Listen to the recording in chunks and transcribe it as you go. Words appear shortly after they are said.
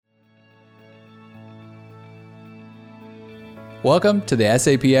Welcome to the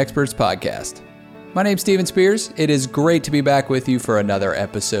SAP Experts Podcast. My name's Steven Spears. It is great to be back with you for another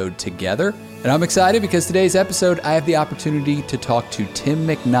episode together. And I'm excited because today's episode, I have the opportunity to talk to Tim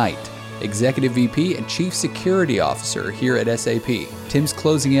McKnight, Executive VP and Chief Security Officer here at SAP. Tim's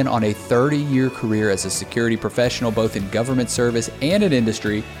closing in on a 30-year career as a security professional, both in government service and in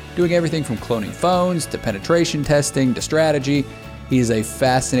industry, doing everything from cloning phones to penetration testing to strategy. He is a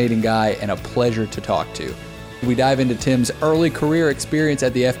fascinating guy and a pleasure to talk to. We dive into Tim's early career experience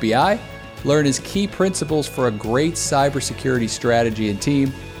at the FBI, learn his key principles for a great cybersecurity strategy and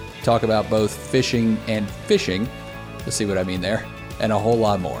team, talk about both phishing and phishing, you'll see what I mean there, and a whole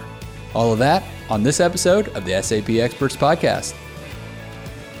lot more. All of that on this episode of the SAP Experts Podcast.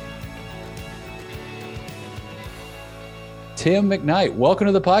 Tim McKnight, welcome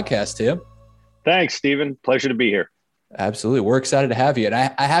to the podcast, Tim. Thanks, Stephen. Pleasure to be here. Absolutely. We're excited to have you. And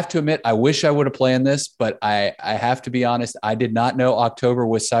I have to admit, I wish I would have planned this, but I have to be honest, I did not know October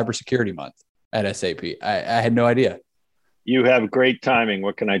was Cybersecurity Month at SAP. I had no idea. You have great timing.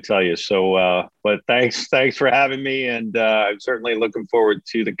 What can I tell you? So, but thanks for having me. And I'm certainly looking forward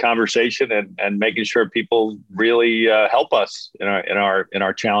to the conversation and making sure people really help us in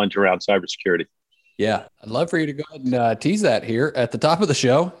our challenge around cybersecurity. Yeah, I'd love for you to go ahead and tease that here at the top of the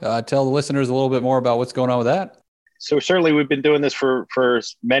show. Tell the listeners a little bit more about what's going on with that. So certainly we've been doing this for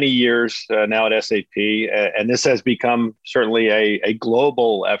many years now at SAP, and this has become certainly a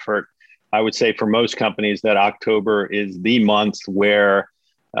global effort. I would say for most companies that October is the month where,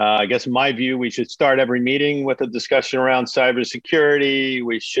 I guess in my view, we should start every meeting with a discussion around cybersecurity.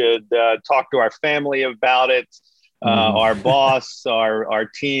 We should talk to our family about it, our boss, our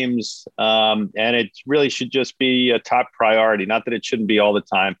teams, and it really should just be a top priority. Not that it shouldn't be all the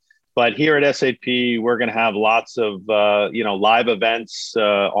time. But here at SAP, we're going to have lots of, live events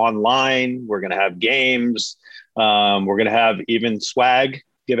online. We're going to have games. We're going to have even swag,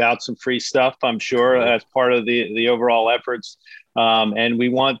 give out some free stuff, I'm sure, as part of the overall efforts. And we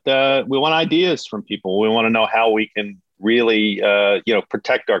want ideas from people. We want to know how we can really,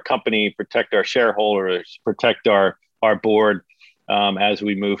 protect our company, protect our shareholders, protect our board as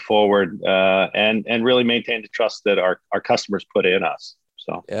we move forward, and really maintain the trust that our customers put in us.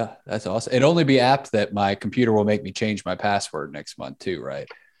 So yeah, that's awesome. It'd only be apt that my computer will make me change my password next month too, right?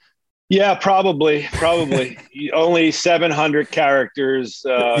 Yeah, probably. Only 700 characters,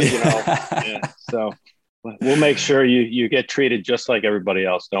 Yeah, so we'll make sure you get treated just like everybody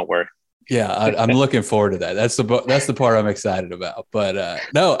else. Don't worry. Yeah, I'm looking forward to that. That's the part I'm excited about. But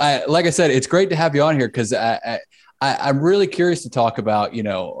like I said, it's great to have you on here because I'm really curious to talk about,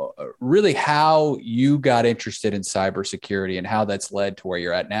 really how you got interested in cybersecurity and how that's led to where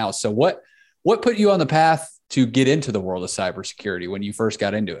you're at now. So what put you on the path to get into the world of cybersecurity when you first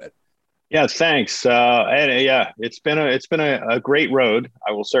got into it? Yeah, thanks. It's been a great road,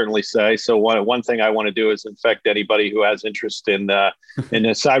 I will certainly say. So one thing I want to do is infect anybody who has interest in a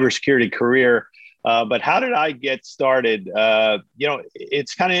cybersecurity career. But how did I get started?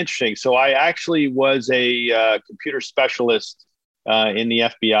 It's kind of interesting. So I actually was a computer specialist in the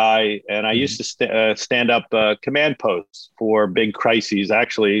FBI, and I used to stand up command posts for big crises.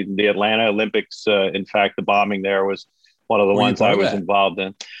 Actually, the Atlanta Olympics, in fact, the bombing there was one of the ones I was involved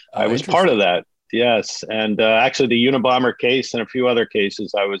in. I was part of that. Yes. And actually the Unabomber case and a few other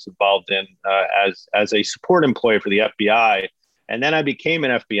cases I was involved in as a support employee for the FBI. And then I became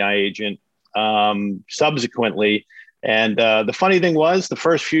an FBI agent subsequently. And the funny thing was the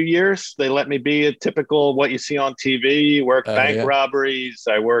first few years, they let me be a typical what you see on TV, worked bank robberies.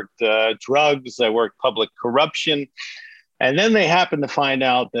 I worked drugs. I worked public corruption. And then they happened to find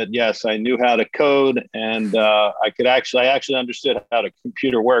out that, yes, I knew how to code and I actually understood how the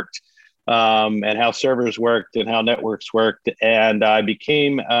computer worked and how servers worked and how networks worked. And I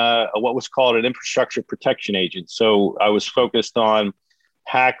became what was called an infrastructure protection agent. So I was focused on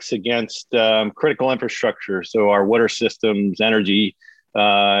hacks against critical infrastructure. So our water systems, energy,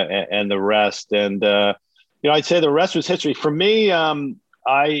 and the rest. And, I'd say the rest was history. For me,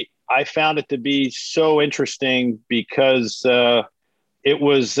 I found it to be so interesting because it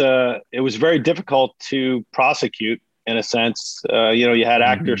was very difficult to prosecute in a sense. You had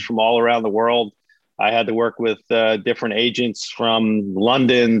actors from all around the world. I had to work with different agents from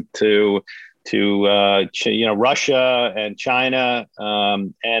London to Russia and China,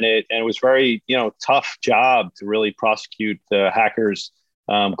 and it was very tough job to really prosecute hackers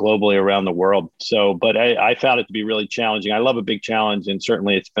globally around the world. So, but I found it to be really challenging. I love a big challenge, and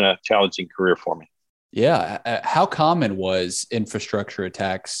certainly it's been a challenging career for me. Yeah. How common was infrastructure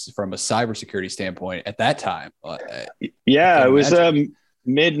attacks from a cybersecurity standpoint at that time? Yeah, it was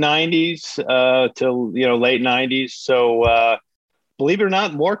mid 90s to late 90s. So believe it or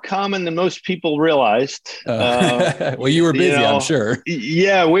not, more common than most people realized. Well, you were busy, I'm sure.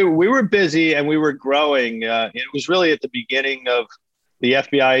 Yeah, we were busy and we were growing. It was really at the beginning of the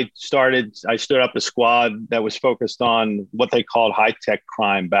FBI started. I stood up a squad that was focused on what they called high-tech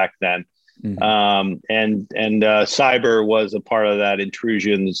crime back then. And cyber was a part of that.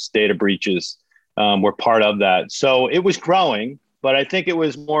 Intrusions, data breaches were part of that. So it was growing, but I think it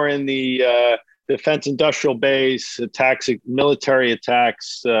was more in the defense industrial base, attacks, military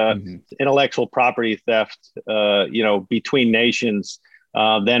attacks, intellectual property theft, between nations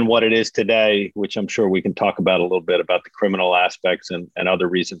than what it is today, which I'm sure we can talk about a little bit about the criminal aspects and other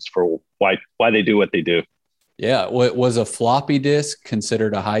reasons for why they do what they do. Yeah. Was a floppy disk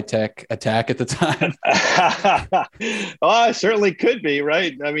considered a high-tech attack at the time? Oh, it certainly could be,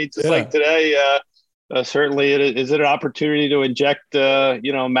 right? I mean, just like today, certainly is it an opportunity to inject,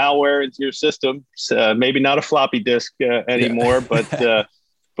 malware into your system? Maybe not a floppy disk anymore, but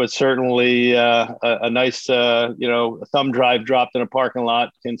certainly a nice, thumb drive dropped in a parking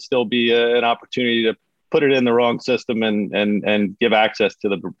lot can still be an opportunity to put it in the wrong system and give access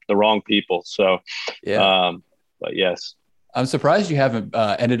to the wrong people. So, but yes. I'm surprised you haven't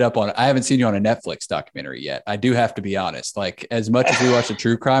ended up on. I haven't seen you on a Netflix documentary yet. I do have to be honest. Like, as much as we watch the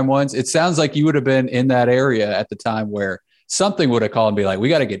true crime ones, it sounds like you would have been in that area at the time where something would have called and be like, "We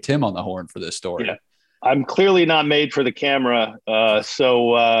got to get Tim on the horn for this story." Yeah. I'm clearly not made for the camera, but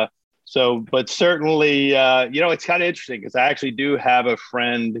certainly, it's kind of interesting because I actually do have a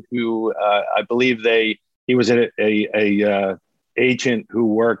friend who I believe he was a agent who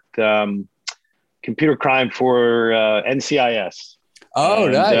worked. Computer crime for NCIS. Oh,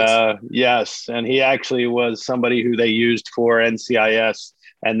 nice. Yes. And he actually was somebody who they used for NCIS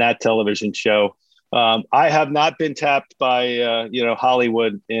and that television show. I have not been tapped by,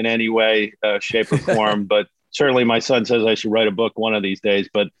 Hollywood in any way, shape or form, but certainly my son says I should write a book one of these days,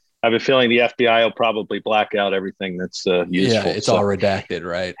 but I have a feeling the FBI will probably black out everything that's useful. Yeah, it's all redacted,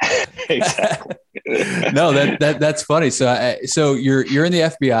 right? Exactly. No, that's funny. So you're in the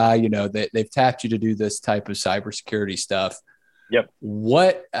FBI. They've tapped you to do this type of cybersecurity stuff. Yep.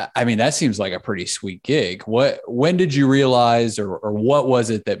 That seems like a pretty sweet gig. When did you realize, or what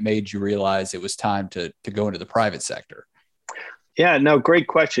was it that made you realize it was time to go into the private sector? Yeah, no, great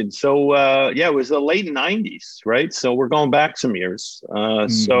question. So, it was the late 90s, right? So we're going back some years.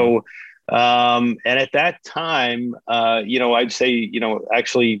 And at that time, I'd say,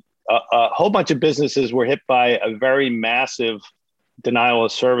 actually a whole bunch of businesses were hit by a very massive denial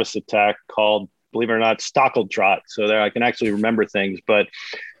of service attack called, believe it or not, Stackeldraht. So there I can actually remember things, but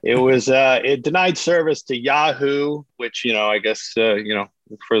it was, it denied service to Yahoo, which, I guess,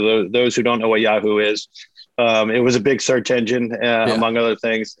 for those who don't know what Yahoo is, it was a big search engine, among other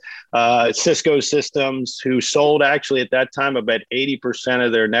things. Cisco Systems, who sold actually at that time about 80%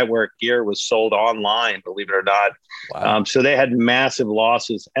 of their network gear was sold online, believe it or not. Wow. So they had massive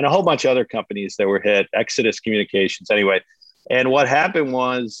losses, and a whole bunch of other companies that were hit, Exodus Communications anyway. And what happened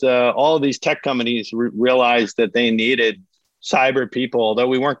was all of these tech companies realized that they needed cyber people, although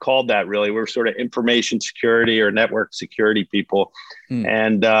we weren't called that really. We were sort of information security or network security people.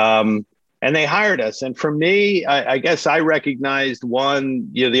 And they hired us. And for me, I guess I recognized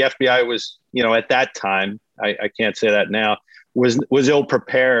one, the FBI was, at that time, I can't say that now, was ill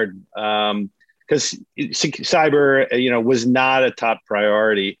prepared because cyber, was not a top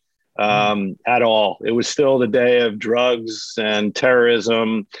priority at all. It was still the day of drugs and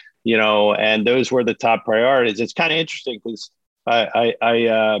terrorism, and those were the top priorities. It's kind of interesting because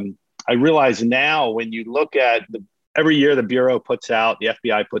I realize now when you look at every year the Bureau the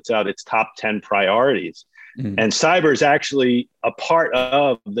FBI puts out its top 10 priorities. And cyber is actually a part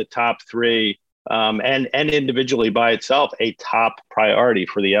of the top 3 and individually by itself, a top priority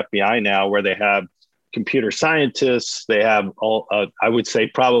for the FBI now, where they have computer scientists. They have, I would say,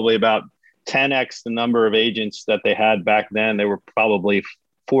 probably about 10x the number of agents that they had back then. They were probably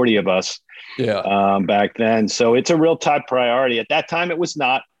 40 of us back then. So it's a real top priority. At that time, it was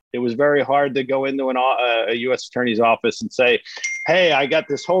not. It was very hard to go into a U.S. attorney's office and say, hey, I got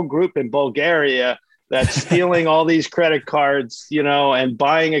this whole group in Bulgaria that's stealing all these credit cards, and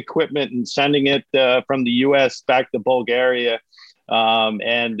buying equipment and sending it from the U.S. back to Bulgaria.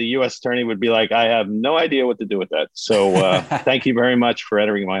 And the U.S. attorney would be like, I have no idea what to do with that. So thank you very much for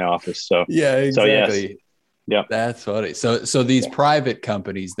entering my office. So yeah, exactly. So, yes. Yeah, that's funny. So these private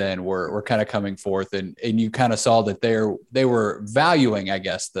companies then were kind of coming forth, and you kind of saw that they were valuing, I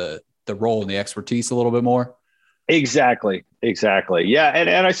guess, the role and the expertise a little bit more. Exactly. Yeah,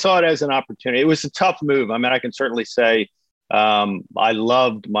 and I saw it as an opportunity. It was a tough move. I mean, I can certainly say I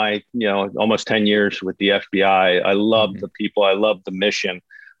loved my, almost 10 years with the FBI. I loved the people. I loved the mission.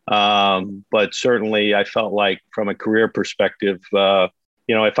 But certainly I felt like from a career perspective,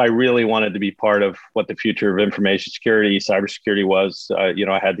 if I really wanted to be part of what the future of information security, cybersecurity was, I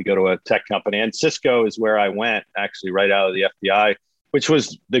had to go to a tech company. And Cisco is where I went, actually, right out of the FBI, which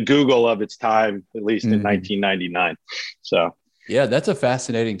was the Google of its time, at least in 1999. So, yeah, that's a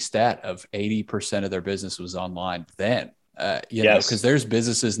fascinating stat of 80% of their business was online then. Yes. Because there's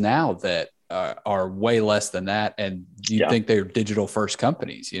businesses now that are way less than that. And you think they're digital first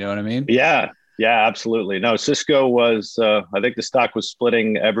companies. You know what I mean? Yeah. Yeah, absolutely. No, Cisco was, I think the stock was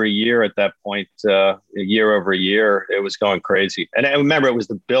splitting every year at that point, year over year. It was going crazy. And I remember it was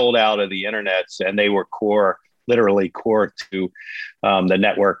the build out of the internet, and they were literally core to the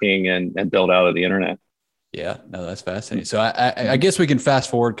networking and build out of the internet. Yeah, no, that's fascinating. So I guess we can fast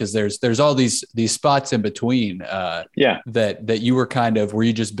forward because there's all these spots in between. That you were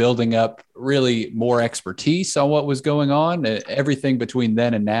you just building up really more expertise on what was going on? Everything between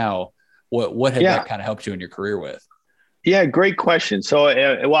then and now, what had that kind of helped you in your career with? Yeah, great question. So,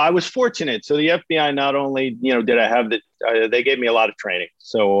 I was fortunate. So the FBI not only did I have they gave me a lot of training.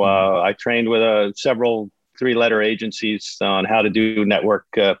 So I trained with several 3-letter agencies on how to do network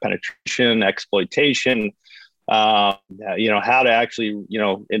penetration, exploitation. How to actually,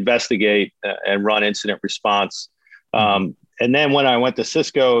 investigate and run incident response. And then when I went to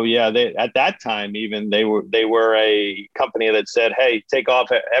Cisco, at that time, even they were a company that said, hey, take off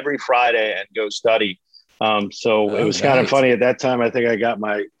every Friday and go study. It was kind of funny at that time. I think I got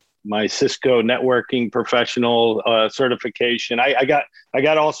my Cisco networking professional certification. I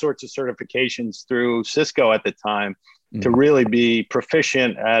got all sorts of certifications through Cisco at the time to really be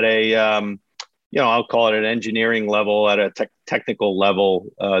proficient at a, I'll call it an engineering level, at a technical level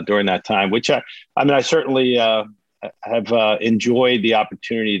during that time, which I certainly have enjoyed the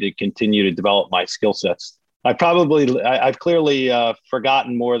opportunity to continue to develop my skill sets. I've clearly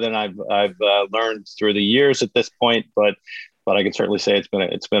forgotten more than I've learned through the years at this point, but I can certainly say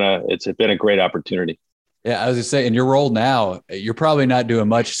it's been a great opportunity. Yeah, I was gonna say, in your role now, you're probably not doing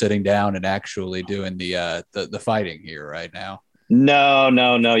much sitting down and actually doing the fighting here right now. No.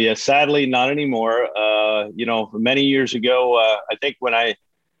 Yeah, sadly, not anymore. Many years ago, I think when I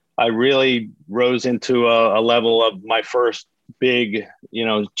really rose into a level of my first big,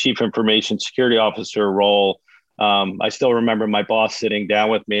 chief information security officer role. I still remember my boss sitting down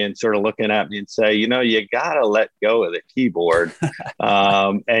with me and sort of looking at me and say, you got to let go of the keyboard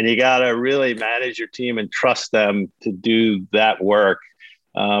and you got to really manage your team and trust them to do that work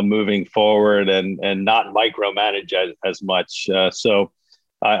moving forward and not micromanage as much. So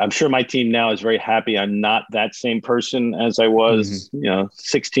I'm sure my team now is very happy I'm not that same person as I was,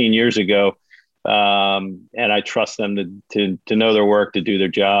 16 years ago. And I trust them to know their work, to do their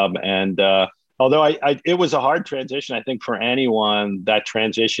job. And although it was a hard transition, I think for anyone, that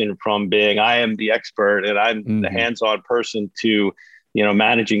transition from being, I am the expert and I'm the hands-on person to,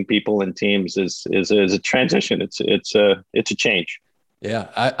 managing people and teams is a transition. It's a change. Yeah,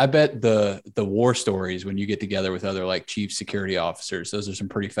 I bet the war stories when you get together with other like chief security officers, those are some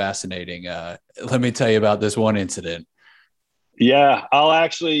pretty fascinating. Let me tell you about this one incident. Yeah, I'll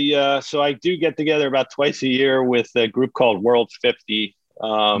actually. So I do get together about twice a year with a group called World 50.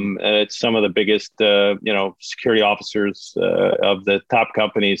 And it's some of the biggest, security officers of the top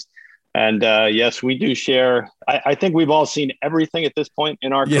companies. And yes, we do share. I think we've all seen everything at this point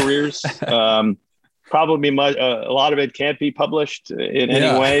in our careers. Probably a lot of it can't be published in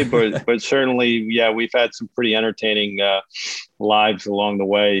any way, but certainly, we've had some pretty entertaining lives along the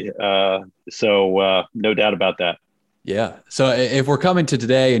way. So no doubt about that. Yeah. So if we're coming to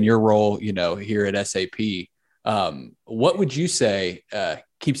today in your role, here at SAP, what would you say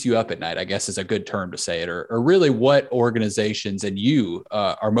keeps you up at night, I guess is a good term to say it, or really what organizations and you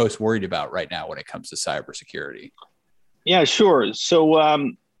are most worried about right now when it comes to cybersecurity? Yeah, sure. So,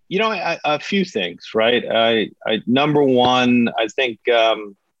 a few things, right? I number one, I think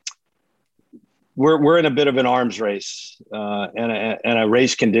we're in a bit of an arms race and a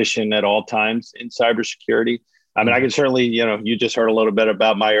race condition at all times in cybersecurity. I mean, I can certainly, you just heard a little bit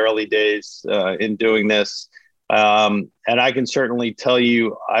about my early days in doing this. And I can certainly tell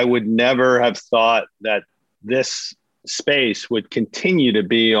you, I would never have thought that this space would continue to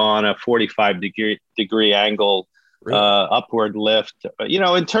be on a 45-degree angle, really? Upward lift,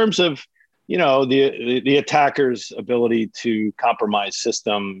 in terms of, the attacker's ability to compromise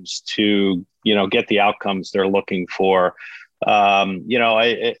systems to, get the outcomes they're looking for. And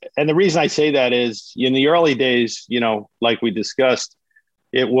the reason I say that is in the early days, like we discussed,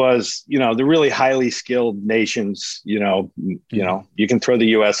 it was, the really highly skilled nations, you can throw the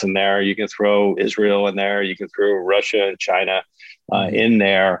US in there, you can throw Israel in there, you can throw Russia and China in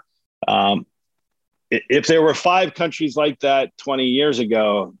there. If there were 5 countries like that 20 years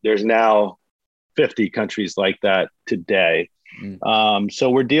ago, there's now 50 countries like that today. So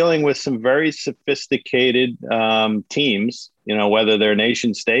we're dealing with some very sophisticated teams, whether they're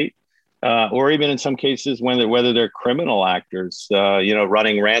nation state, or even in some cases whether they're criminal actors,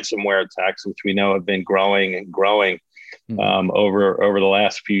 running ransomware attacks, which we know have been growing and growing over the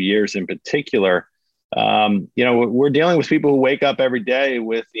last few years in particular. We're dealing with people who wake up every day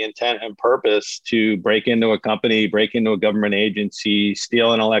with the intent and purpose to break into a company, break into a government agency,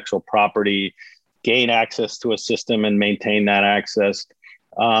 steal intellectual property, gain access to a system and maintain that access.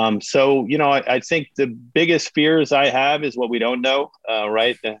 I think the biggest fears I have is what we don't know,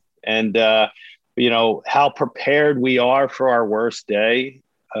 right? And, how prepared we are for our worst day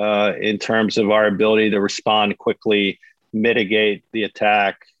in terms of our ability to respond quickly, mitigate the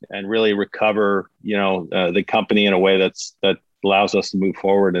attack, and really recover, the company in a way that allows us to move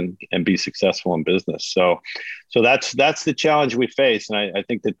forward and be successful in business. So that's the challenge we face. And I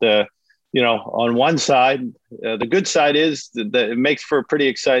think that on one side, the good side is that it makes for a pretty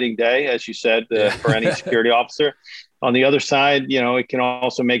exciting day, as you said, for any security officer. On the other side, it can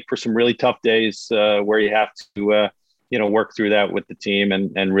also make for some really tough days where you have to, work through that with the team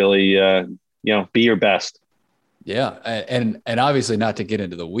and really, be your best. Yeah. And obviously not to get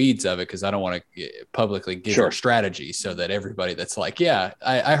into the weeds of it, because I don't want to publicly give your strategy so that everybody that's like, yeah,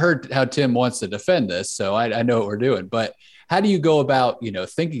 I heard how Tim wants to defend this, so I know what we're doing. But how do you go about,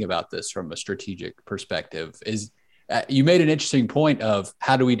 thinking about this from a strategic perspective? You made an interesting point of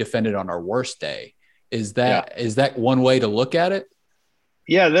how do we defend it on our worst day? Is that one way to look at it?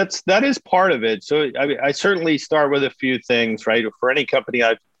 Yeah, that is part of it. So I certainly start with a few things, right? For any company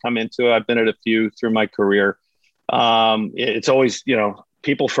I've come into, I've been at a few through my career. It's always,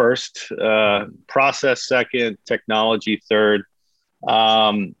 people first, process second, technology third.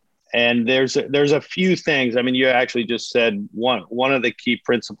 And there's a few things. I mean, you actually just said one of the key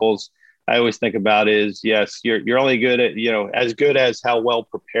principles I always think about is, yes, you're only good at, as good as how well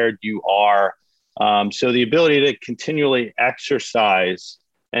prepared you are. So the ability to continually exercise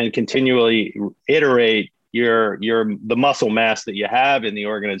and continually iterate the muscle mass that you have in the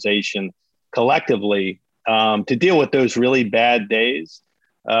organization collectively to deal with those really bad days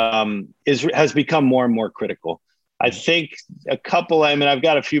has become more and more critical. I think I've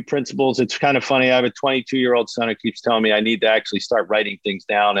got a few principles. It's kind of funny. I have a 22-year-old son who keeps telling me I need to actually start writing things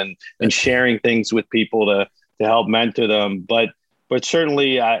down and sharing things with people to help mentor them. But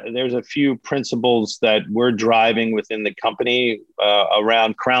certainly there's a few principles that we're driving within the company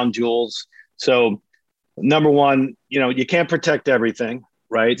around crown jewels. So number one, you can't protect everything,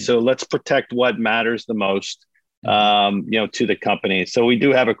 right? So let's protect what matters the most, to the company. So we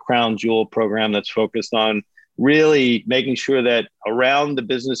do have a crown jewel program that's focused on really making sure that around the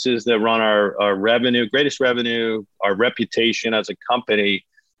businesses that run our revenue, greatest revenue, our reputation as a company,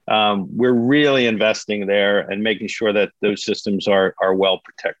 we're really investing there and making sure that those systems are well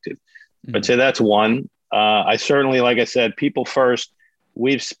protected. I'd say that's one. I certainly, like I said, people first.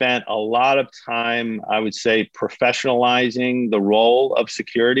 We've spent a lot of time, I would say, professionalizing the role of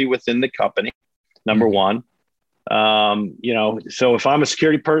security within the company. Number one, so if I'm a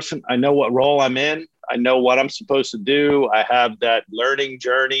security person, I know what role I'm in. I know what I'm supposed to do. I have that learning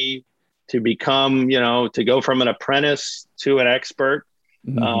journey to become, to go from an apprentice to an expert.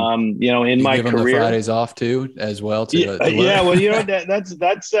 In my give them career, the Fridays off too, as well. Well,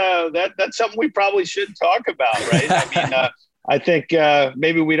 that's something we probably should talk about, right? I mean, I think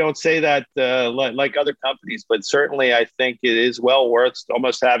maybe we don't say that like other companies, but certainly I think it is well worth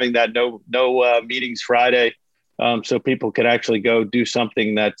almost having that no meetings Friday, so people can actually go do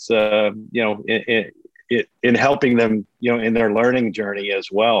something that's in helping them, in their learning journey as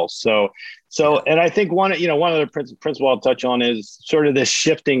well. So, and I think one of the principle I'll touch on is sort of this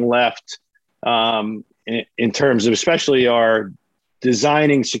shifting left in terms of especially our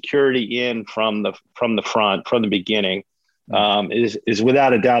designing security from the front, from the beginning, is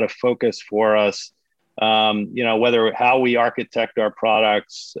without a doubt a focus for us. Whether how we architect our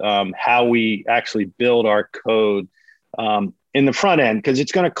products, how we actually build our code, in the front end, because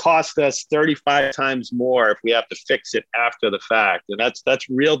it's going to cost us 35 times more if we have to fix it after the fact. And that's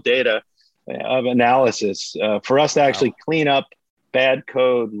real data of analysis. For us to actually clean up bad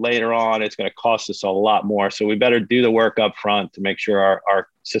code later on, it's going to cost us a lot more. So we better do the work up front to make sure our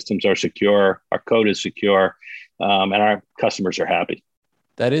systems are secure, our code is secure, and our customers are happy.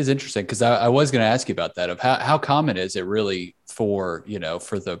 That is interesting because I was going to ask you about that. Of how common is it really for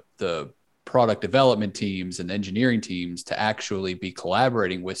for the product development teams and engineering teams to actually be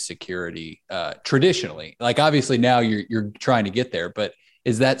collaborating with security traditionally? Like obviously now you're trying to get there, but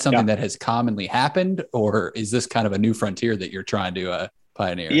is that something that has commonly happened, or is this kind of a new frontier that you're trying to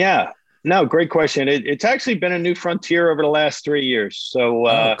pioneer? Yeah, no, great question. It's actually been a new frontier over the last 3 years.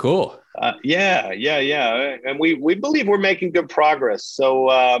 So, cool. yeah. And we believe we're making good progress.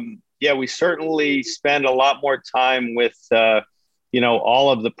 So, we certainly spend a lot more time with, all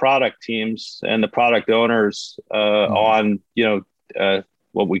of the product teams and the product owners on,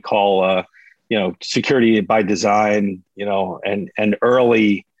 what we call, security by design, and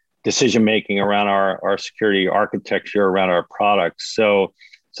early decision-making around our security architecture around our products. So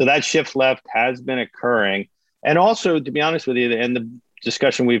that shift left has been occurring. And also, to be honest with you, and the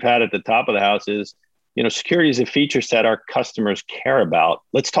discussion we've had at the top of the house is, security is a feature set our customers care about.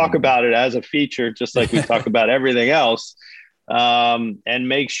 Let's talk about it as a feature, just like we talk about everything else, and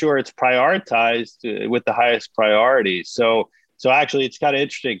make sure it's prioritized with the highest priority. So actually, it's kind of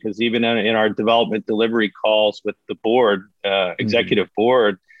interesting because even in our development delivery calls with the board, executive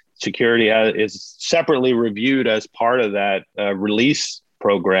board, security is separately reviewed as part of that release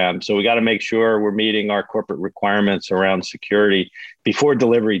program. So we got to make sure we're meeting our corporate requirements around security before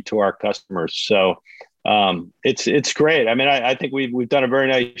delivery to our customers. So it's great. I mean, I think we've done a very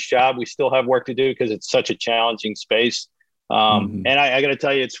nice job. We still have work to do because it's such a challenging space. And I got to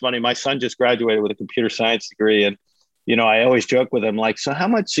tell you, it's funny. My son just graduated with a computer science degree, and I always joke with him like, so how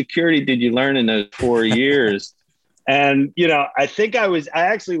much security did you learn in those 4 years? And, I think I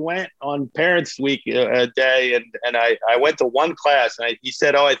actually went on Parents Week a day and I went to one class and he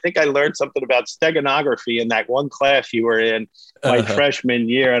said, I think I learned something about steganography in that one class you were in my freshman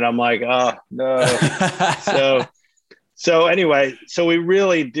year. And I'm like, oh, no. So anyway, so we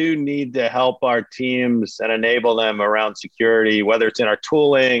really do need to help our teams and enable them around security, whether it's in our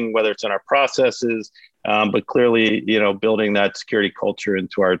tooling, whether it's in our processes, but clearly, building that security culture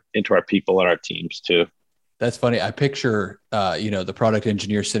into our people and our teams too. That's funny. I picture, the product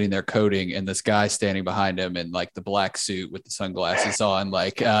engineer sitting there coding and this guy standing behind him in like the black suit with the sunglasses on,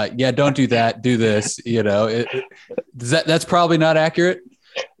 like, don't do that. Do this, that's probably not accurate.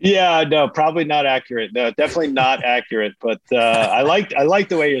 Yeah, no, probably not accurate. No, definitely not accurate. But I like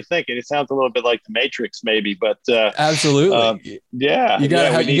the way you're thinking. It sounds a little bit like the Matrix, maybe. But absolutely, yeah. You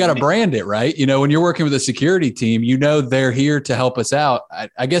got to brand it right. When you're working with a security team, they're here to help us out.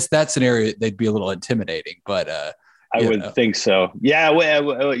 I guess that scenario they'd be a little intimidating, but I would think so. Yeah,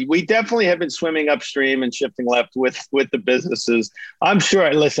 we definitely have been swimming upstream and shifting left with the businesses. I'm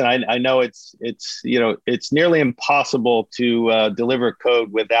sure. Listen, I know it's nearly impossible to deliver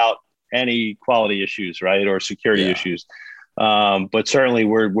code without any quality issues, right, or security issues. But certainly,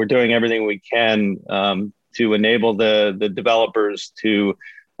 we're doing everything we can to enable the developers to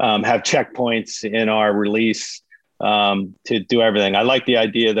have checkpoints in our release. To do everything. I like the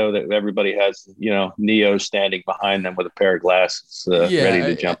idea though that everybody has, Neo standing behind them with a pair of glasses, ready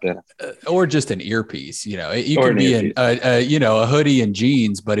to jump in, or just an earpiece. You can be in a hoodie and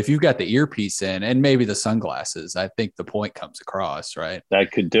jeans, but if you've got the earpiece in and maybe the sunglasses, I think the point comes across, right?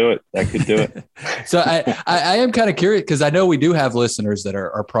 That could do it. So I am kind of curious because I know we do have listeners that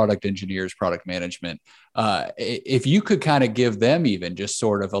are product engineers, product management. If you could kind of give them even just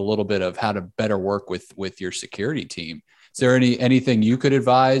sort of a little bit of how to better work with your security team, is there anything you could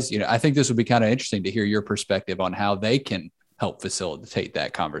advise? I think this would be kind of interesting to hear your perspective on how they can help facilitate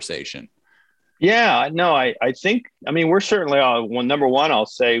that conversation. Yeah, no, I think, we're certainly number one, I'll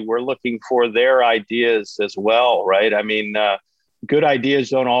say we're looking for their ideas as well, right? Good ideas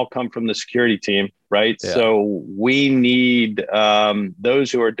don't all come from the security team, right? Yeah. So we need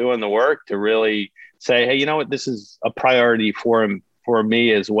those who are doing the work to really say, hey, you know what, this is a priority for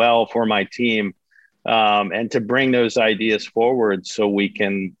me as well, for my team, and to bring those ideas forward so we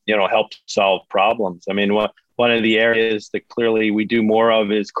can, help solve problems. One of the areas that clearly we do more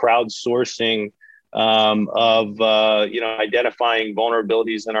of is crowdsourcing of identifying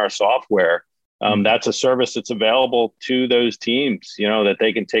vulnerabilities in our software. That's a service that's available to those teams, that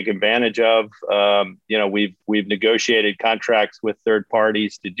they can take advantage of. We've negotiated contracts with third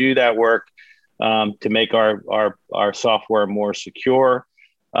parties to do that work. To make our software more secure.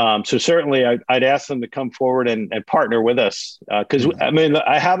 So certainly I'd ask them to come forward and partner with us. Because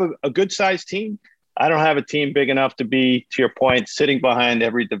I have a good sized team. I don't have a team big enough to be, to your point, sitting behind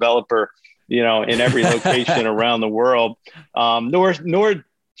every developer, in every location around the world. Nor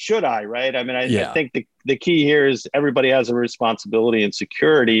should I, right? I think the key here is everybody has a responsibility in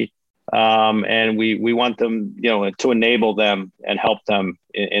security. and we want them, to enable them and help them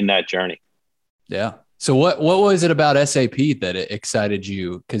in that journey. Yeah. So what was it about SAP that it excited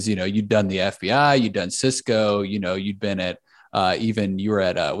you? Because you'd done the FBI, you'd done Cisco, you'd been at even you were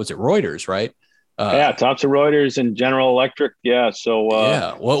at was it Reuters, right? Yeah, Thomson Reuters and General Electric. Yeah. So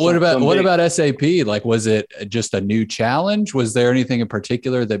yeah. What about SAP? Like, was it just a new challenge? Was there anything in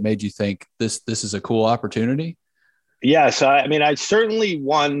particular that made you think this is a cool opportunity? Yes, I certainly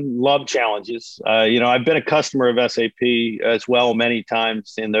love challenges. I've been a customer of SAP as well many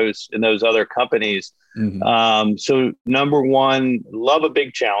times in those other companies. Mm-hmm. So number one, love a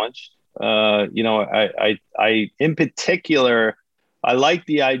big challenge. I in particular, I like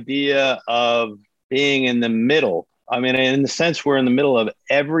the idea of being in the middle. In the sense we're in the middle of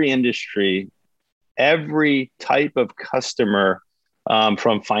every industry, every type of customer.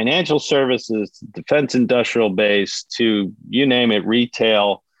 From financial services, to defense industrial base, to you name it,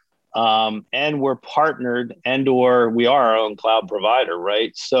 retail, and we're partnered or we are our own cloud provider,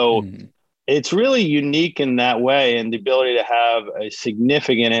 right? So it's really unique in that way, and the ability to have a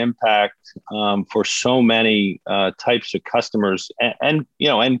significant impact for so many types of customers, and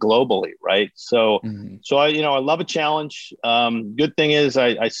globally, right? So I love a challenge. Good thing is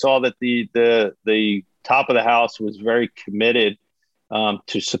I saw that the top of the house was very committed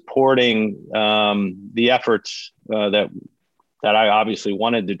to supporting the efforts that I obviously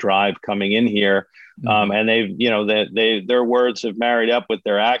wanted to drive coming in here. And their words have married up with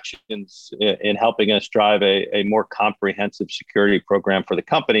their actions in helping us drive a more comprehensive security program for the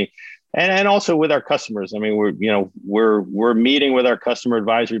company, and also with our customers. We're meeting with our customer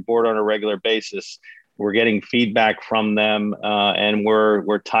advisory board on a regular basis. We're getting feedback from them, and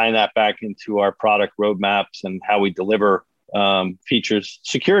we're tying that back into our product roadmaps and how we deliver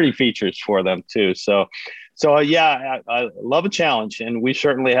security features for them too. So yeah, I love a challenge, and we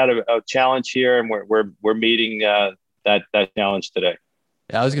certainly had a challenge here, and we're meeting that challenge today.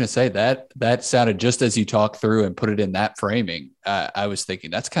 Yeah, I was going to say that sounded, just as you talk through and put it in that framing. I was thinking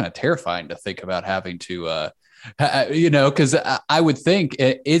that's kind of terrifying to think about having to, because I would think,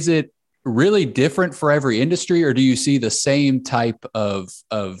 is it really different for every industry, or do you see the same type of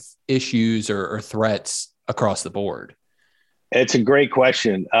issues or threats across the board? It's a great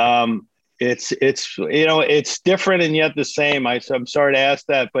question. It's different and yet the same. I'm sorry to ask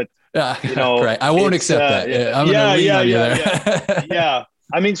that, but right. I won't accept that. I'm going to lean on you there. Yeah.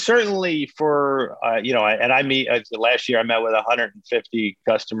 Certainly for and I meet last year. I met with 150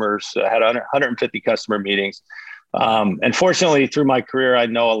 customers. Had 150 customer meetings. And fortunately, through my career, I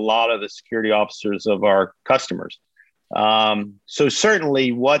know a lot of the security officers of our customers. So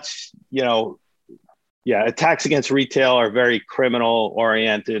certainly, attacks against retail are very criminal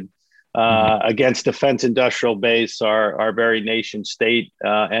oriented. Against defense industrial base are very nation state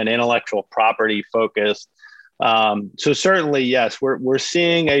and intellectual property focused. So certainly, yes, we're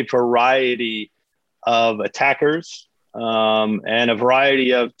seeing a variety of attackers and a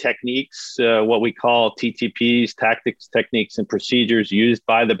variety of techniques, what we call TTPs, tactics, techniques, and procedures used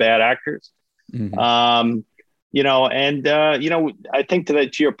by the bad actors. I think to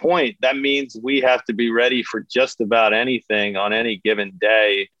your point, that means we have to be ready for just about anything on any given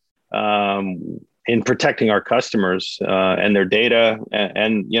day in protecting our customers and their data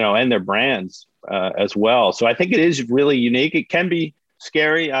and their brands as well. So I think it is really unique. It can be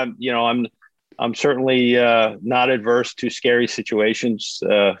scary. I'm certainly not adverse to scary situations.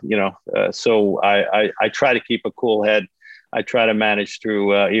 So I try to keep a cool head. I try to manage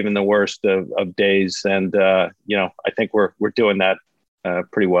through even the worst of days, and I think we're doing that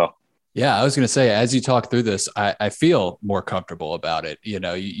pretty well. Yeah, I was going to say, as you talk through this, I feel more comfortable about it. You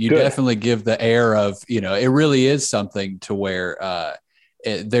definitely give the air of it really is something to where I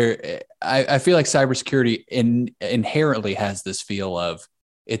feel like cybersecurity inherently has this feel of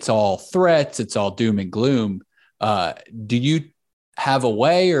it's all threats, it's all doom and gloom. Do you have a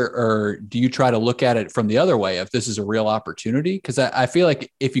way, or do you try to look at it from the other way, if this is a real opportunity? Because I feel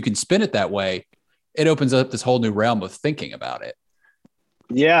like if you can spin it that way, it opens up this whole new realm of thinking about it.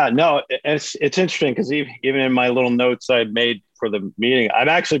 Yeah, no, it's interesting because even in my little notes I made for the meeting, I'm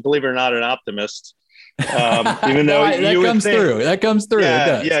actually, believe it or not, an optimist. Even though that comes through.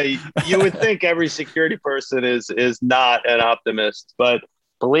 Yeah, you would think every security person is not an optimist, but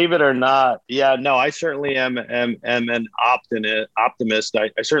believe it or not, I certainly am an optimist. I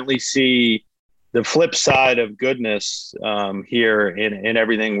certainly see the flip side of goodness here in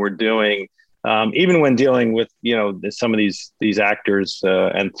everything we're doing, even when dealing with some of these actors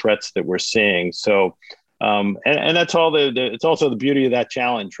and threats that we're seeing. So, and that's all it's also the beauty of that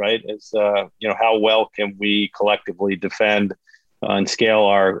challenge, right? Is how well can we collectively defend and scale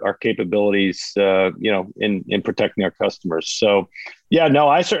our capabilities, in protecting our customers. So, yeah, no,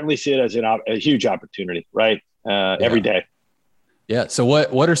 I certainly see it as a huge opportunity, right? Every day. Yeah. So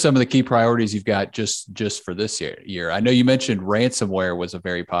what are some of the key priorities you've got just for this year? I know you mentioned ransomware was a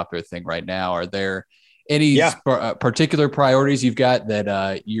very popular thing right now. Are there any particular priorities you've got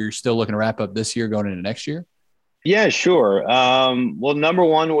that you're still looking to wrap up this year going into next year? Yeah, sure. Well, number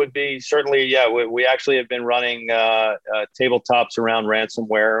one would be certainly, we actually have been running tabletops around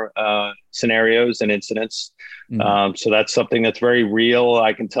ransomware scenarios and incidents. Mm-hmm. So that's something that's very real.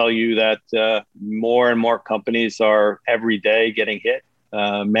 I can tell you that more and more companies are every day getting hit.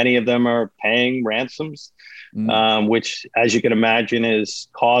 Many of them are paying ransoms, which, as you can imagine, is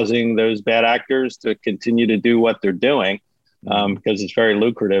causing those bad actors to continue to do what they're doing because it's very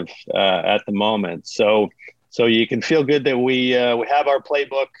lucrative at the moment. So you can feel good that we have our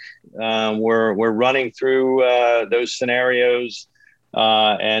playbook. We're running through those scenarios,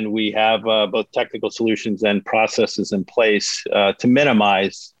 and we have both technical solutions and processes in place to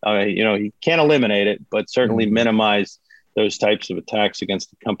minimize. You can't eliminate it, but certainly minimize those types of attacks against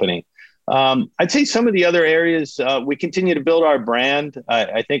the company. I'd say some of the other areas we continue to build our brand.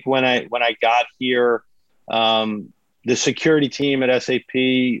 I think when I got here. The security team at SAP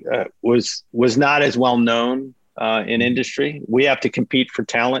was not as well known in industry. We have to compete for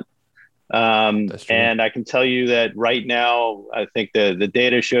talent. And I can tell you that right now, I think the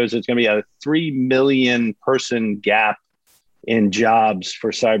data shows it's going to be a 3 million person gap in jobs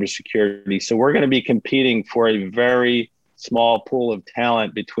for cybersecurity. So we're going to be competing for a very small pool of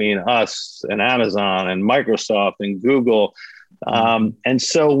talent between us and Amazon and Microsoft and Google. And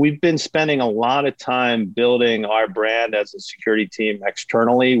so we've been spending a lot of time building our brand as a security team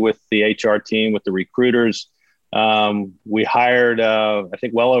externally with the HR team, with the recruiters. We hired, I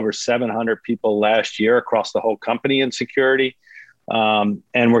think, well over 700 people last year across the whole company in security. And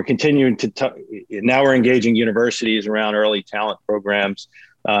we're continuing now we're engaging universities around early talent programs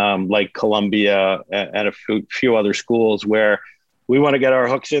like Columbia and a few other schools where we want to get our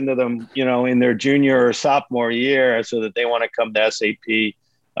hooks into them, in their junior or sophomore year so that they want to come to SAP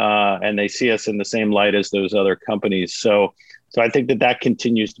and they see us in the same light as those other companies. So I think that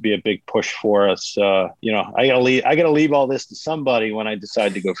continues to be a big push for us. I gotta leave all this to somebody when I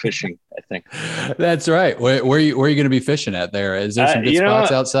decide to go fishing, I think. That's right. Where are you going to be fishing at there? Is there some good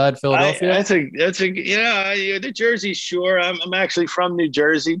spots outside Philadelphia? The Jersey Shore. I'm actually from New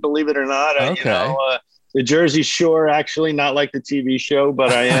Jersey, believe it or not. Okay. The Jersey Shore, actually, not like the TV show,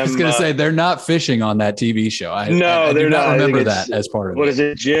 but I am. I was going to say they're not fishing on that TV show. I they're not. Remember that as part of what is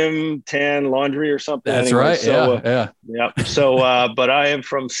it, Jim Tan Laundry or something? That's anyway, right. So, yeah. So, but I am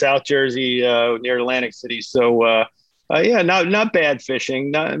from South Jersey, near Atlantic City. So, not bad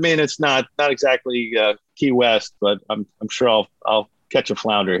fishing. It's not exactly Key West, but I'm sure I'll catch a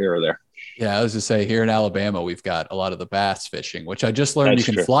flounder here or there. Yeah, I was to say here in Alabama, we've got a lot of the bass fishing, which I just learned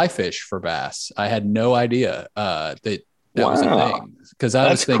you can fly fish for bass. I had no idea that was a thing because I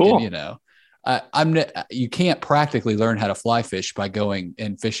was thinking, cool. You can't practically learn how to fly fish by going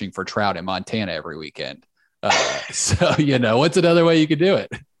and fishing for trout in Montana every weekend. So, what's another way you could do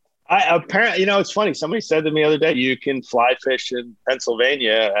it? Apparently, it's funny. Somebody said to me the other day, you can fly fish in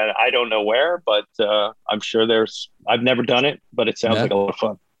Pennsylvania, and I don't know where, but I'm sure I've never done it, but it sounds like a lot of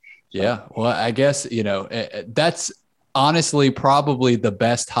fun. Yeah. Well, I guess, that's honestly probably the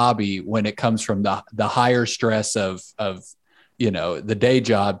best hobby when it comes from the higher stress of the day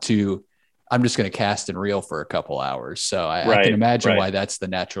job to I'm just going to cast and reel for a couple hours. So I can imagine why that's the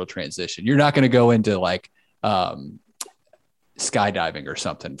natural transition. You're not going to go into like skydiving or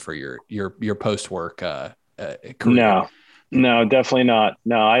something for your post-work career. No, definitely not.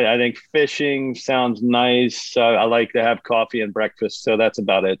 No, I think fishing sounds nice. I like to have coffee and breakfast. So that's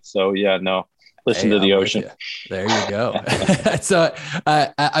about it. So listen to the ocean. There you go. So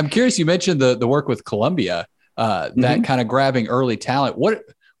I'm curious, you mentioned the work with Columbia, that kind of grabbing early talent. What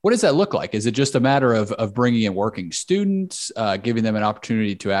does that look like? Is it just a matter of bringing in working students, giving them an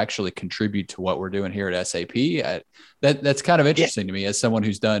opportunity to actually contribute to what we're doing here at SAP? That's kind of interesting to me as someone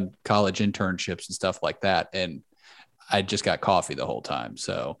who's done college internships and stuff like that. And I just got coffee the whole time.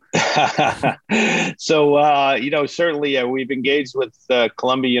 So, certainly we've engaged with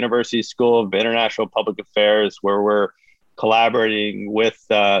Columbia University School of International Public Affairs, where we're collaborating with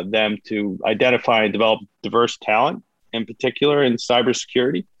them to identify and develop diverse talent, in particular in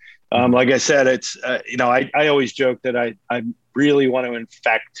cybersecurity. Like I said, it's, I always joke that I really want to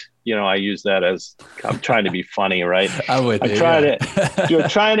infect, I use that as I'm trying to be funny, right? I'm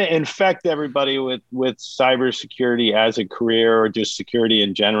trying to infect everybody with cybersecurity as a career, or just security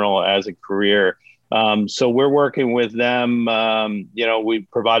in general as a career. So we're working with them. We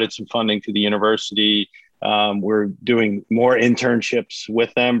provided some funding to the university. We're doing more internships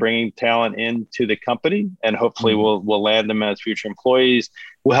with them, bringing talent into the company, and hopefully we'll land them as future employees.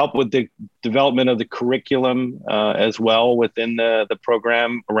 We'll help with the development of the curriculum as well within the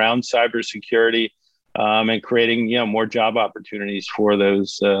program around cybersecurity, and creating more job opportunities for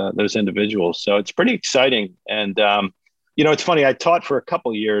those individuals. So it's pretty exciting. And it's funny. I taught for a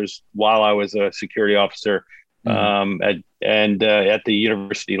couple of years while I was a security officer at the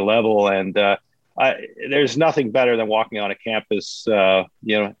university level, and there's nothing better than walking on a campus,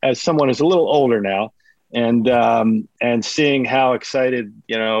 as someone who's a little older now, and seeing how excited,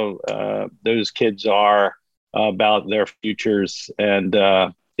 those kids are about their futures. And,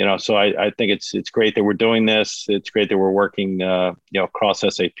 so I think it's great that we're doing this. It's great that we're working, across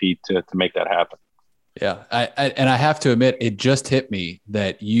SAP to make that happen. Yeah. I have to admit, it just hit me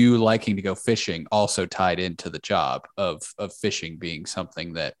that you liking to go fishing also tied into the job of fishing being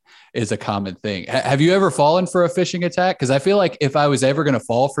something that is a common thing. Have you ever fallen for a phishing attack? Because I feel like if I was ever going to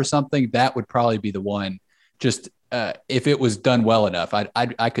fall for something, that would probably be the one. Just if it was done well enough,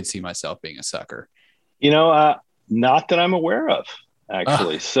 I could see myself being a sucker. Not that I'm aware of,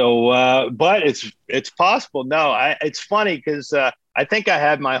 actually. So, but it's possible. No, it's funny because I think I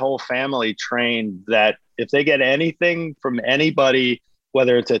had my whole family trained that if they get anything from anybody,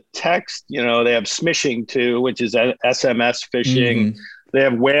 whether it's a text, they have smishing too, which is SMS phishing. They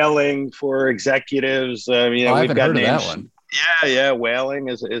have whaling for executives. We've got heard of that one. Yeah. Whaling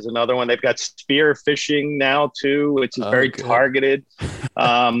is another one. They've got spear phishing now too, which is very targeted.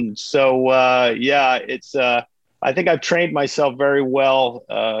 It's I think I've trained myself very well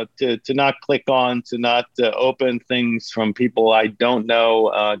to not click on, to not open things from people I don't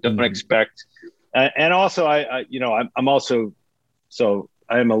know, don't expect. And also, I'm also, so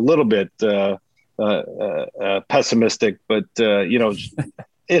I'm a little bit pessimistic, but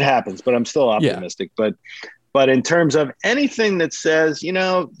it happens. But I'm still optimistic. Yeah. But in terms of anything that says, you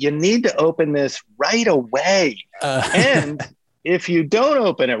need to open this right away, and if you don't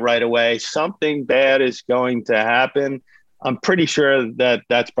open it right away, something bad is going to happen. I'm pretty sure that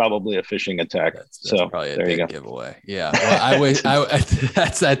that's probably a phishing attack. That's probably a big giveaway. Yeah. Well,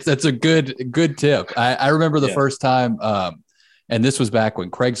 that's a good tip. I remember the first time, and this was back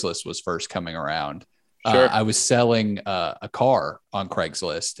when Craigslist was first coming around. Sure. I was selling a car on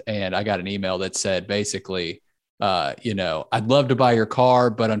Craigslist, and I got an email that said basically, I'd love to buy your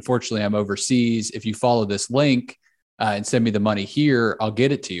car, but unfortunately I'm overseas. If you follow this link, and send me the money here, I'll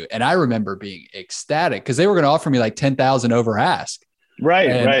get it to you. And I remember being ecstatic because they were going to offer me like 10,000 over ask.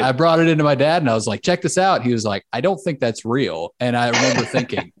 Right. I brought it into my dad and I was like, check this out. He was like, I don't think that's real. And I remember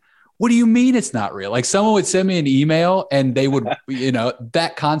thinking, what do you mean it's not real? Like someone would send me an email and they would,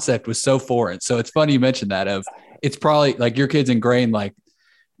 that concept was so foreign. So it's funny you mentioned that it's probably like your kids ingrained, like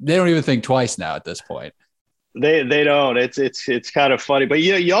they don't even think twice now at this point. They don't. It's kind of funny, but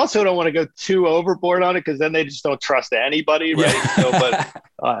you also don't want to go too overboard on it because then they just don't trust anybody, right? Yeah. So, but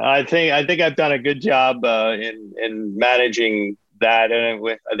I think I've done a good job in managing that, and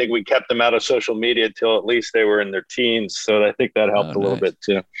I think we kept them out of social media till at least they were in their teens. So I think that helped a little bit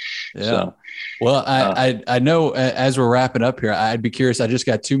too. Yeah. So, well, I know as we're wrapping up here, I'd be curious. I just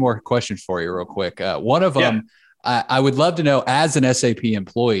got two more questions for you, real quick. One of them, I would love to know, as an SAP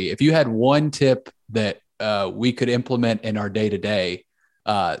employee, if you had one tip that we could implement in our day-to-day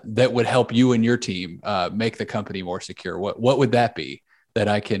that would help you and your team make the company more secure. What would that be that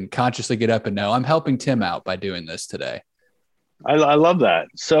I can consciously get up and know I'm helping Tim out by doing this today? I love that.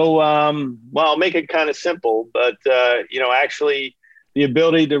 So, I'll make it kind of simple, but actually the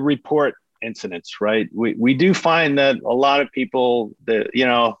ability to report incidents, right? We do find that a lot of people that,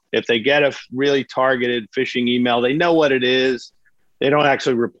 if they get a really targeted phishing email, they know what it is. They don't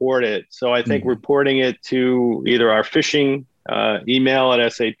actually report it. So I think reporting it to either our phishing email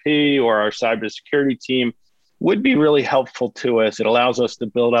at SAP or our cybersecurity team would be really helpful to us. It allows us to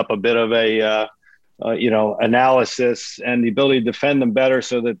build up a bit of a, analysis and the ability to defend them better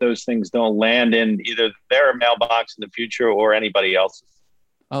so that those things don't land in either their mailbox in the future or anybody else's.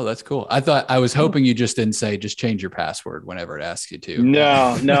 Oh, that's cool. I was hoping you just didn't say, just change your password whenever it asks you to.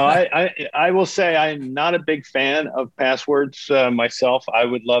 No, I will say I'm not a big fan of passwords myself. I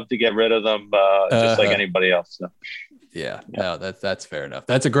would love to get rid of them just like anybody else. So. Yeah, no, that's fair enough.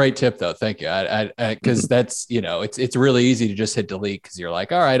 That's a great tip though. Thank you. Cause that's, it's really easy to just hit delete because you're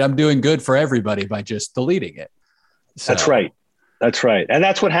like, all right, I'm doing good for everybody by just deleting it. So. That's right. And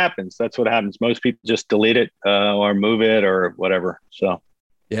that's what happens. Most people just delete it or move it or whatever. So.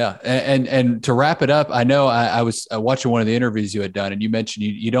 Yeah. And to wrap it up, I know I was watching one of the interviews you had done, and you mentioned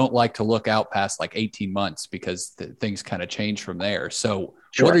you don't like to look out past like 18 months because things kind of change from there. So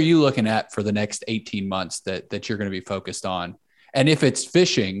Sure. What are you looking at for the next 18 months that you're going to be focused on? And if it's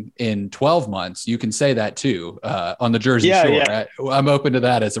fishing in 12 months, you can say that too, on the Jersey Shore. Yeah. I'm open to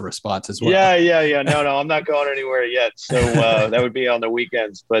that as a response as well. Yeah. No, I'm not going anywhere yet. So that would be on the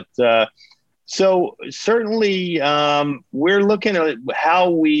weekends. But so certainly we're looking at how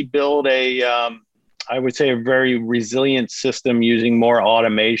we build I would say a very resilient system using more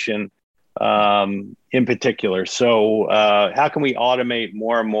automation in particular. So how can we automate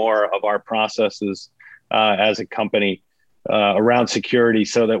more and more of our processes as a company around security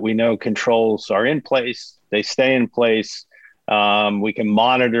so that we know controls are in place, they stay in place, we can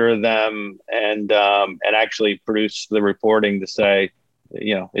monitor them and actually produce the reporting to say,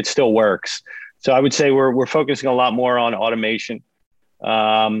 it still works. So I would say we're focusing a lot more on automation,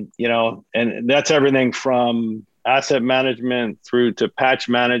 and that's everything from asset management through to patch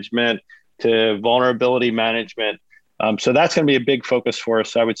management to vulnerability management. So that's going to be a big focus for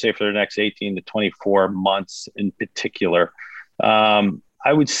us, I would say, for the next 18 to 24 months in particular.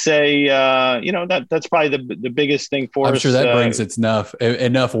 I would say, that's probably the biggest thing for us. I'm sure that brings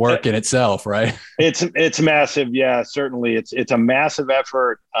enough work in itself, right? It's massive. Yeah, certainly. It's a massive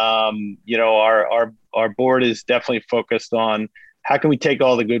effort. Our board is definitely focused on how can we take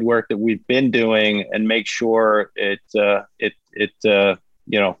all the good work that we've been doing and make sure it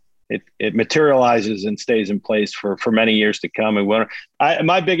materializes and stays in place for many years to come. And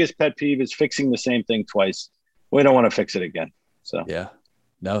my biggest pet peeve is fixing the same thing twice. We don't want to fix it again. So yeah,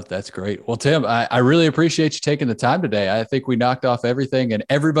 no, that's great. Well, Tim, I really appreciate you taking the time today. I think we knocked off everything, and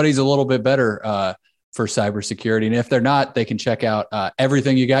everybody's a little bit better for cybersecurity. And if they're not, they can check out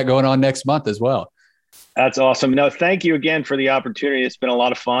everything you got going on next month as well. That's awesome. No, thank you again for the opportunity. It's been a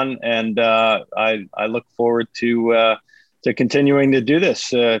lot of fun, and I look forward to continuing to do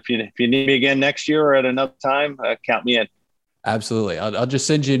this. If you need me again next year or at another time, count me in. Absolutely. I'll just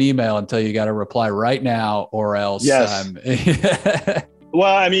send you an email and tell you got to reply right now or else. Yes.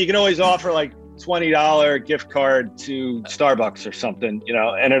 Well, you can always offer like $20 gift card to Starbucks or something,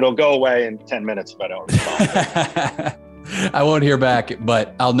 and it'll go away in 10 minutes if I don't respond. I won't hear back,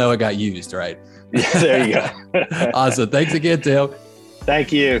 but I'll know it got used, right? Yeah, there you go. Awesome. Thanks again, Tim.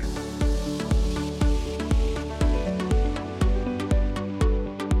 Thank you.